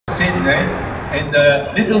today, in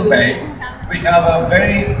the Little Bay, we have a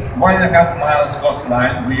very 1.5 miles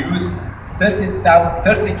coastline. We use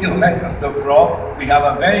 30 kilometers of rock. We have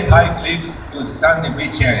a very high cliffs to the sandy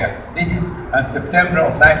beach area. This is September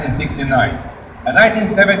of 1969. In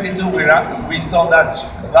 1972, we installed that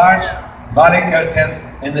large valley curtain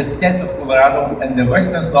in the state of Colorado, and the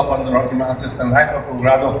western slope on the Rocky Mountains and Life of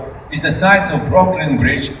Colorado is the size of Brooklyn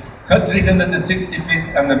Bridge, 360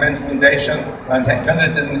 feet on the main foundation and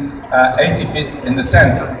 180 feet in the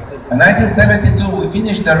center. In 1972, we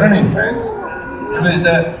finished the running fence with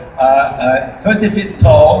the 20 feet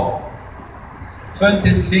tall,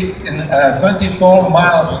 24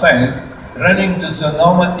 miles fence running to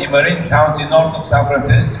Sonoma in Marin County, north of San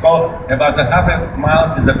Francisco, about a half a mile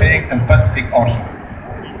disappearing in Pacific Ocean.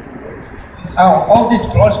 All these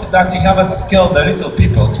projects that we haven't scaled the little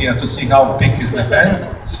people here to see how big is the fence.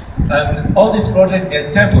 And all these projects,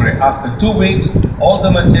 they're temporary. After 2 weeks, all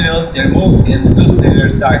the materials are moved in the 2-cylinder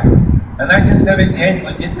cycle. In 1978,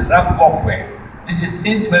 we did the Rock Walkway. This is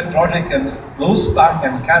intimate project in Lewis Park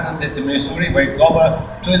in Kansas City, Missouri. We cover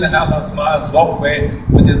 2.5 miles walkway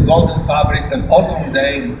with the golden fabric, and autumn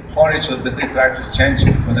day foliage of the tree tractors change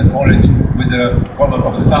with the foliage, with the color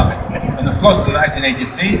of the fabric. And of course, in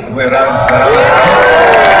 1983, we ran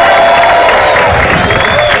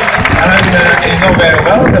and you know very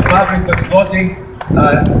well, the fabric was floating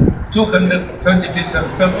 220 feet on the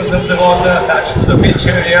surface of the water, attached to the beach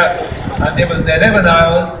area, and it was 11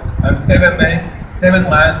 islands and 7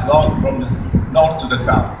 miles long from the north to the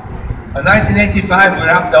south. In 1985, we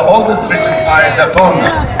wrapped the oldest bridge in Paris upon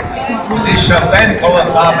with this champagne-colored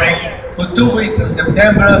fabric. For 2 weeks in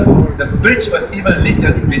September, the bridge was even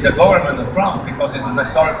littered with the government of France because it's an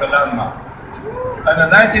historical landmark. And in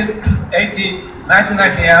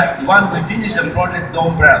 1991, we finished the project The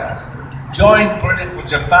Umbrellas, joint project for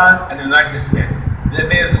Japan and the United States. There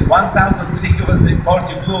was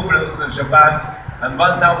 1,340 blue umbrellas in Japan and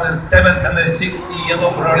 1,760 yellow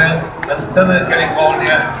umbrellas in Southern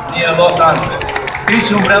California near Los Angeles.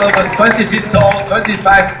 Each umbrella was 20 feet tall,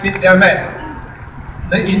 25 feet diameter.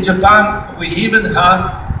 In Japan, we even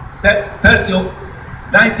have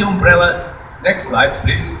 90 umbrella. Next slide,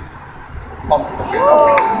 please. In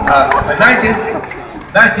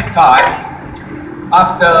 1995,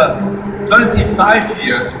 after 25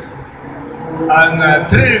 years and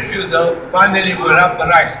tree refusal, finally we wrapped the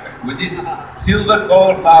Reichstag with this silver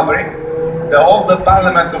color fabric. All the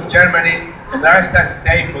Parliament of Germany and the Reichstag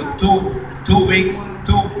stayed for two weeks,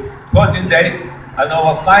 14 days, and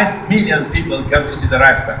over 5 million people came to see the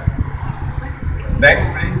Reichstag.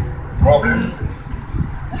 Next, please. Problems.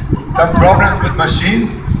 Some problems with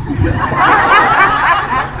machines.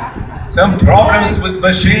 Some problems with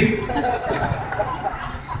machine.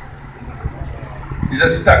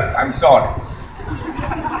 It's stuck, I'm sorry.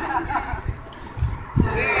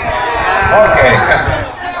 Okay.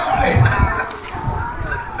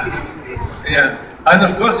 Yeah. And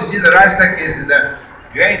of course, you see the Reichstag is the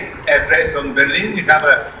great place on Berlin. You have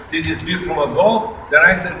this is view from above. The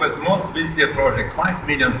Reichstag was the most visited project. 5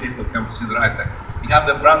 million people come to see the Reichstag. You have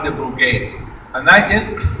the Brandenburg Gate. In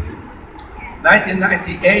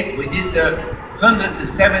 1998, we did the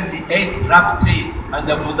 178 wrap tree and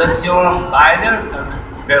the Fundación Bayer and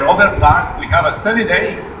Berover Park. We have a sunny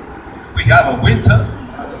day, we have a winter,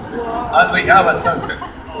 and we have a sunset.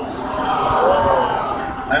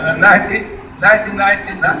 And in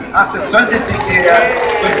 1999, after 26 years,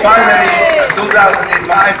 we finally, in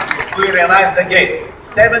 2005, we realized the gate.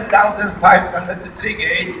 7,503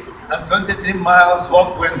 gates and 23 miles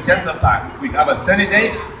walkway in Central Park. We have a sunny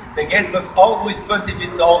days. The gate was always 20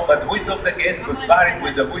 feet tall, but width of the gates was varying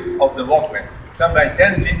with the width of the walkway. Some by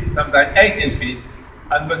 10 feet, some by 18 feet.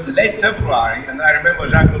 And it was late February, and I remember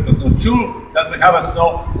Jean-Claude was not sure that we have a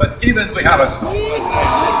snow, but even we have a snow.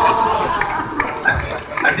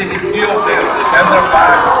 And this is view of the Central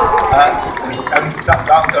Park and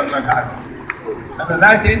downtown Manhattan.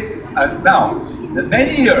 And now, the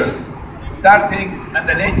many years, starting in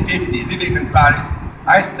the late 50s, living in Paris,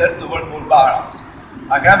 I started to work with barrels.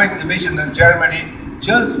 I have exhibition in Germany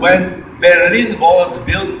just when Berlin was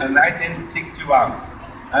built in 1961.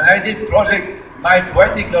 And I did project my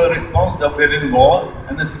poetical response to Berlin Wall.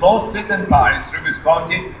 In a small street in Paris, Rue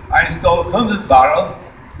Visconti, I installed 100 barrels,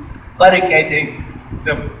 barricading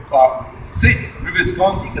the street. Rue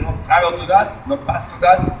Visconti, you cannot travel to that, not pass to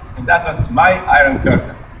that, and that was my Iron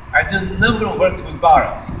Curtain. I did a number of works with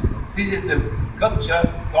barrels. This is the sculpture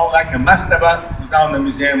called like a mastaba, down in the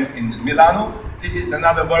museum in Milano. This is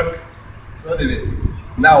another work.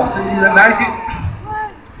 Now, this is in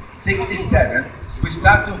 1967. We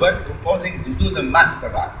start to work proposing to do the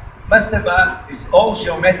mastaba. Mastaba is all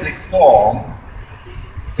geometric form,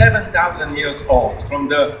 7,000 years old, from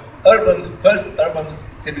the first urban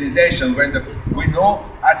civilization, when we know,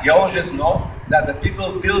 archaeologists know, that the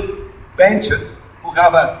people built benches who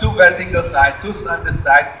have two vertical sides, two slanted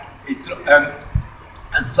sides,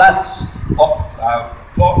 and flat stop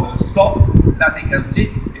that he can sit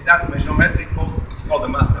in that geometric form is called the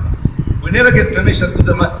mastaba. We never get permission to do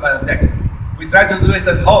the mastaba in Texas. We tried to do it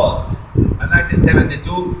in Holland in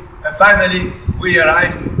 1972, and finally we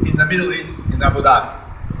arrived in the Middle East, in Abu Dhabi.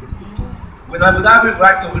 When Abu Dhabi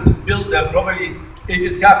tried to build probably, if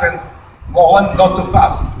it's happened, one not too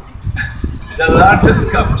fast, the largest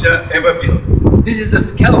sculpture ever built. This is the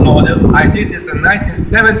scale model. I did it in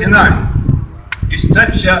 1979. A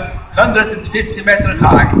structure 150 meters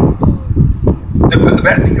high, the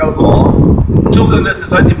vertical wall,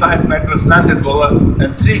 225 meters slanted wall,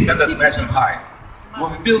 and 300 meters high.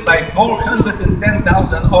 Was built by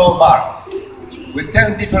 410,000 oil barrels with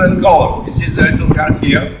 10 different colors. This is the little car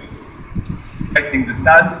here, reflecting the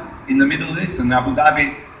sun in the Middle East, in Abu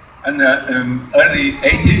Dhabi, in the early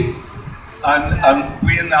 80s. And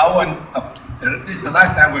we are now, this is the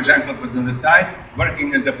last time where Jean-Claude was on the side,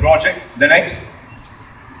 working in the project. The next.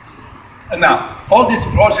 And now, all this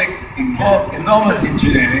project involved enormous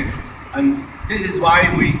engineering, and this is why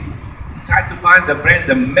we try to find the brain,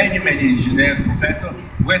 the many engineers, professors.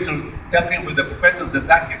 We went to talking with the Professor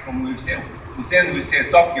Sasaki from University of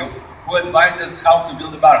Tokyo, who advised us how to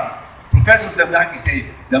build the barrels. Professor Sasaki said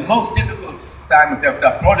the most difficult time of the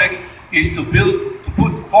project is to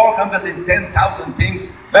put 410,000 things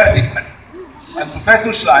vertically. And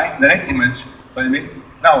Professor Schlein, the next image,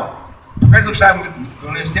 now, Professor Schlein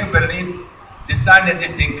from the University of Berlin designed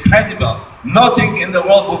this incredible, nothing in the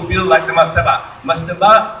world would build like the mastaba.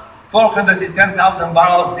 Mastaba, 410,000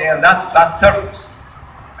 barrels, they are not flat surface.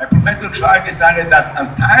 And Professor Schlein decided that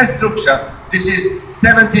entire structure, this is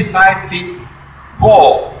 75 feet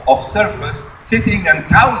wall of surface, sitting on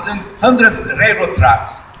hundreds of railroad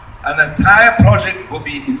tracks. And the entire project will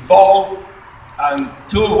be in 4 and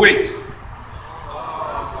 2 weeks.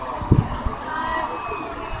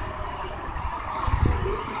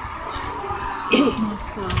 It's not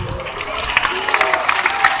so.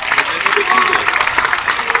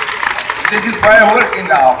 This is where I'm working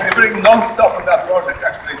now. We're working non-stop on that project,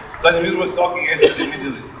 actually. Vladimir was talking yesterday in the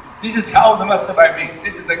Middle East. This is how the mastaba be.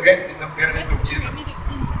 This is the great pyramid of Giza.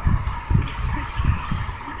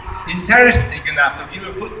 Interesting enough to give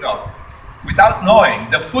a footnote, without knowing,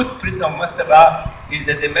 the footprint of mastaba is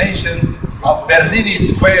the dimension of Berlin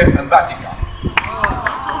Square and Vatican.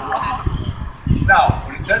 Now,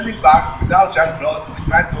 returning back, without Jean-Claude, we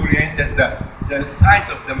try to orient the site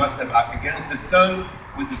of the mastaba against the sun,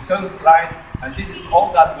 with the sun's light, and this is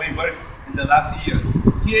all that we worked in the last years.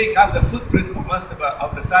 Here you have the footprint of mastaba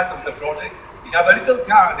of the site of the project. You have a little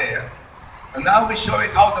car there, and now we show you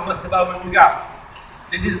how the mastaba will be up.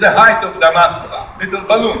 This is the height of the mastaba, little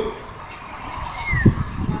balloon.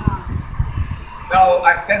 Now,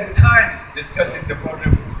 I spent times discussing the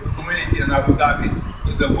project community in Abu Dhabi,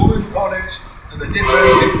 to the women college, to the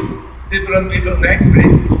different people next,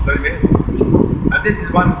 please. And this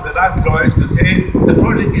is one of the last drawings to say the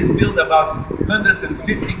project is built about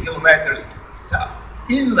 150 kilometers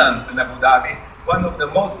inland in Abu Dhabi, one of the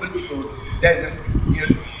most beautiful desert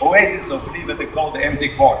oases of liberty called the Empty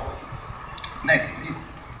Quarter. Next, please.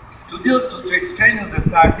 To explain on the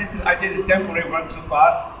site, I did a temporary work so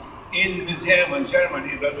far in museum in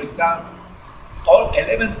Germany, where we found all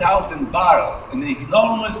 11,000 barrels in the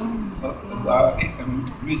enormous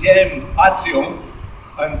museum atrium,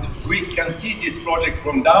 and we can see this project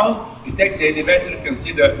from down. You take the elevator, you can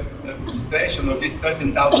see the illustration of these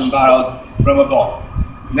 13,000 barrels from above.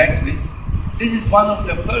 Next, please. This is one of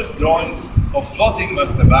the first drawings of floating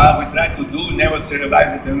mastaba we tried to do, never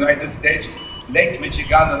serialized it in the United States, Lake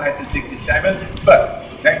Michigan in 1967. But,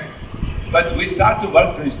 next. But we start to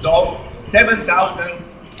work to install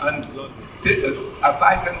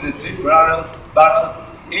 7,503 barrels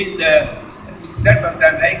in the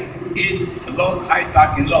Serpentine Lake in Hyde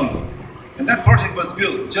Park in London. And that project was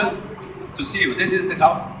built just to see you. This is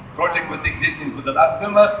how the project was existing for the last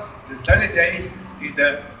summer. The sunny days is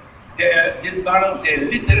these barrels, they're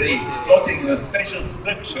literally floating in a special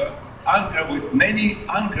structure, anchor with many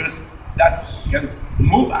anchors that can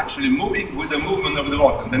move, actually moving with the movement of the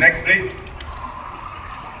water. The next, please.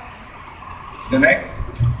 The next.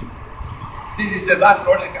 This is the last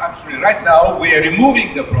project, actually. Right now, we are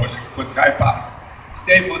removing the project for Hyde Park.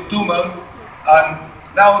 Stay for 2 months, and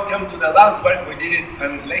now we come to the last work we did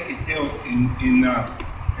on Lake Iseo in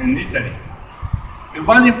Italy.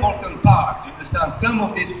 One important part to understand some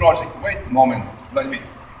of these projects, wait a moment,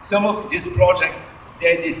 Some of this project,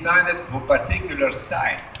 they designed for particular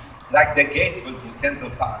site, like the gates was for Central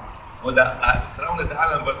Park, or the surrounded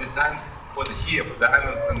island was designed for the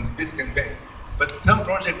islands in Biscayne Bay. But some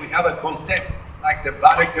project we have a concept, like the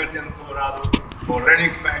Valley Curtain, Colorado, or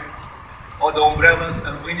running fence, or the umbrellas,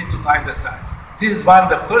 and we need to find the site. This is one of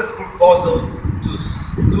the first proposal to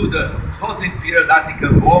do the floating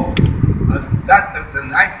periodical walk, and that is in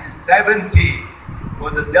 1970 for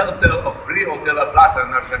the delta of Rio de la Plata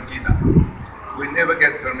in Argentina. We never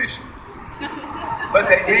get permission. But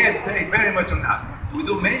the idea is very much on us. We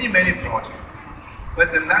do many projects.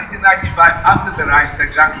 But in 1995, after the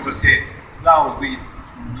Reichstag, Jean was here, now we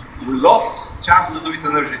lost chance to do it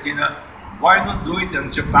in Argentina. Why not do it in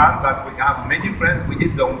Japan? That we have many friends. We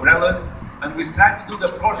did the umbrellas, and we started to do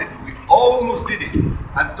the project. We almost did it.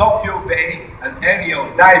 And Tokyo Bay, an area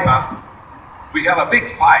of Daiba, we have a big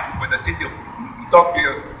fight with the city of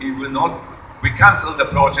Tokyo. It will not. We canceled the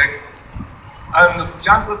project. And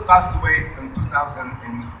Jean-Claude passed away in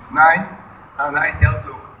 2009, and I tell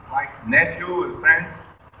to my nephew and friends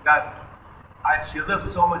that she loved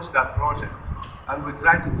so much that project, and we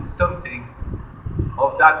try to do something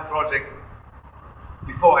of that project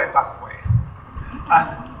before I passed away.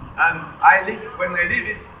 And when I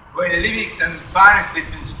lived in Paris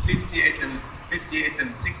between 58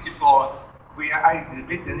 and 64, I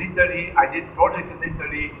exhibit in Italy. I did project in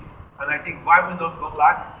Italy, and I think why we not go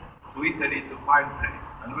back to Italy to find place?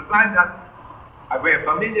 And we find that we're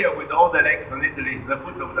familiar with all the lakes in Italy, the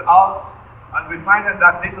foot of the Alps, and we find that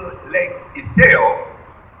that little lake Iseo,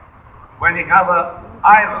 when you have an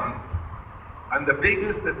island, and the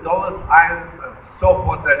biggest, the tallest islands of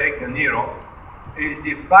saltwater lake in Europe, is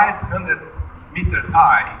the 500-meter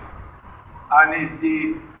high, and is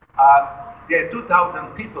there are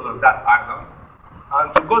 2,000 people on that island,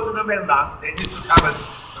 and to go to the mainland, they need to have a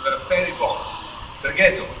ferry boats,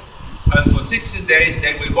 traghetto, and for 60 days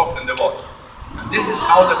they will walk in the water. And this is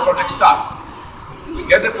how the project starts. We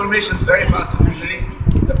get the permission very fast usually.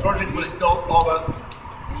 The project will install over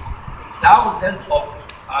 1,000 of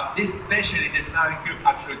this specially designed cube,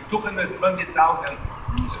 actually 220,000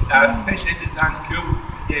 specially designed cube.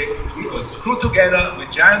 They screw together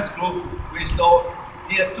with giant screw. We install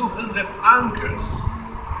near 200 anchors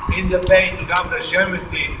in the bay to have the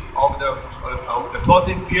geometry of the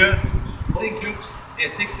floating pier. Floating cubes, they're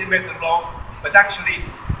 60 meters long, but actually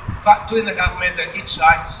 2.5 meters each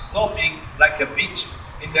side, sloping like a beach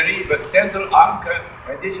in the river, central anchor,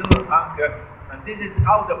 additional anchor, and this is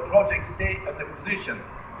how the project stay at the position.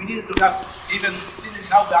 We needed to have this is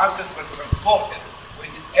how the anchors was transported with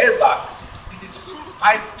airbags. This is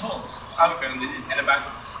 5 tons anchor in these airbags.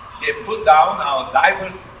 They put down our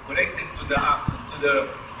divers connected to the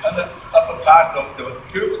upper part of the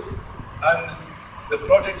cubes, and the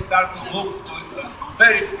project started to move to a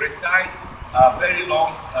very precise, very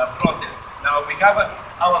long process. Now we have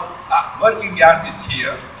our working yard is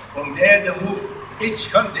here. From there they move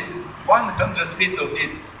each this is 100 feet of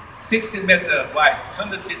this 16 meter wide,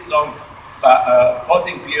 100 feet long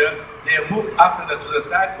floating pier. They move after to the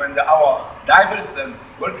side when our divers and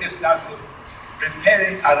workers start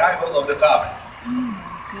preparing arrival of the fabric.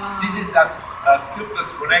 This is that cube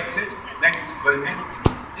was connected next to it.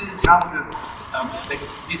 This is how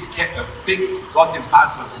this big floating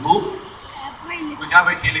part was moved. We have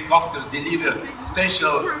a helicopter deliver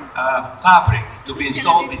special fabric to be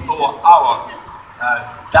installed before our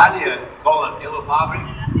Dahlia colored yellow fabric.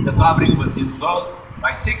 The fabric was installed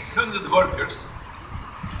by 600 workers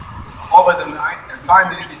over the night, and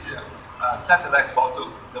finally this satellite photo,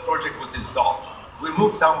 the project was installed. We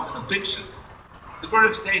moved some of the pictures. The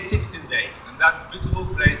project stays 16 days, and that beautiful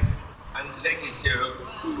place and lake is here.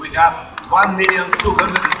 We have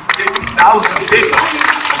 1,250,000 people in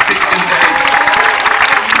 16 days.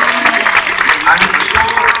 And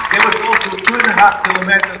there was also 2.5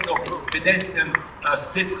 kilometers of pedestrian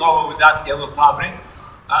street cover with that yellow fabric,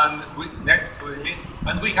 and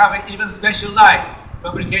we have an even special light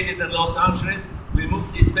fabricated in Los Angeles. We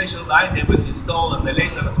moved this special light that was installed in the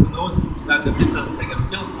late afternoon, that the people are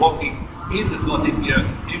still walking in the floating pier,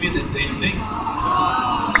 even in the evening.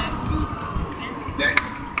 Next.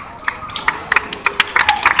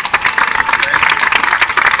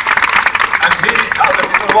 And here is how the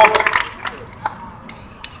people walk.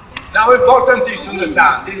 Now, important is to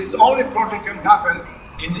understand, this is only project can happen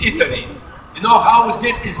in Italy. You know how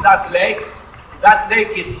deep is that lake? That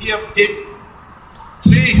lake is here deep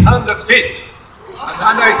 300 feet.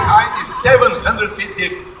 Another height is 700 feet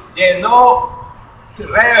deep. There are no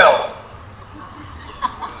rail.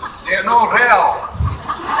 There are no rail.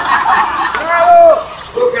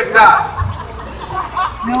 Look at that.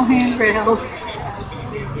 No handrails.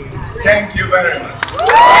 Thank you very much.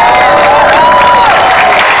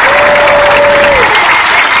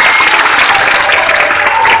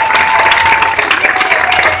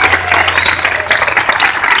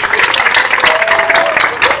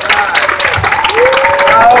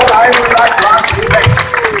 Now I would like to ask you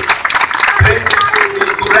please be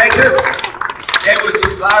courageous. They will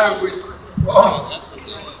supply with phone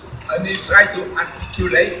and you try to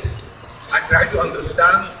articulate, I try to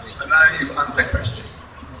understand, and I answer questions.